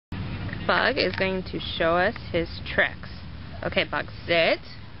Bug is going to show us his tricks. Okay, Bug, sit.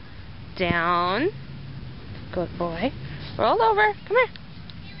 Down. Good boy. Roll over. Come here.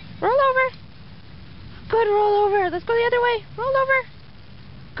 Roll over. Good roll over. Let's go the other way. Roll over.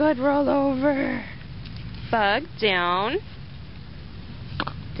 Good roll over. Bug, down.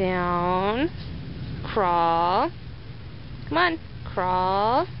 Down. Crawl. Come on.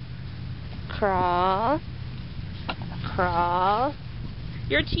 Crawl. Crawl. Crawl.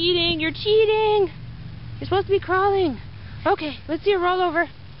 You're cheating. You're cheating. You're supposed to be crawling. Okay, let's do a roll over.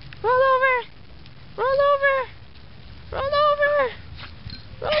 Roll over. Roll over. Roll over.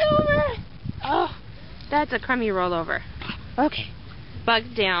 Roll over. Oh, that's a crummy roll over. Okay. Bug,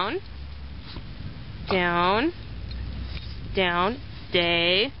 down. Down. Down.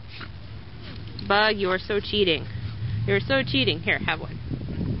 Stay. Bug, you are so cheating. You're so cheating. Here, have one.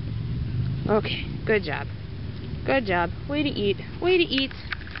 Okay, good job. Good job. Way to eat. Way to eat.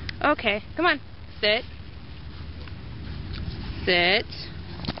 Okay, come on. Sit. Sit.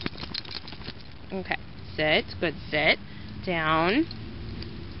 Okay, sit. Good, sit. Down.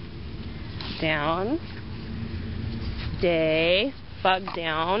 Down. Stay. Bug,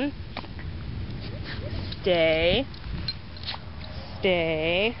 down. Stay.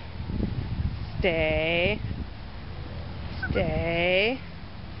 Stay. Stay. Stay.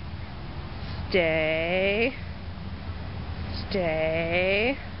 Stay.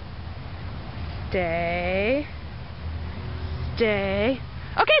 Stay. Stay. Stay.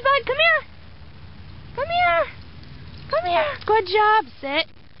 Okay, Bud, come here. Come here. Come here. Good job. Sit.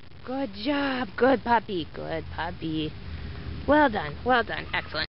 Good job. Good puppy. Good puppy. Well done. Well done. Excellent.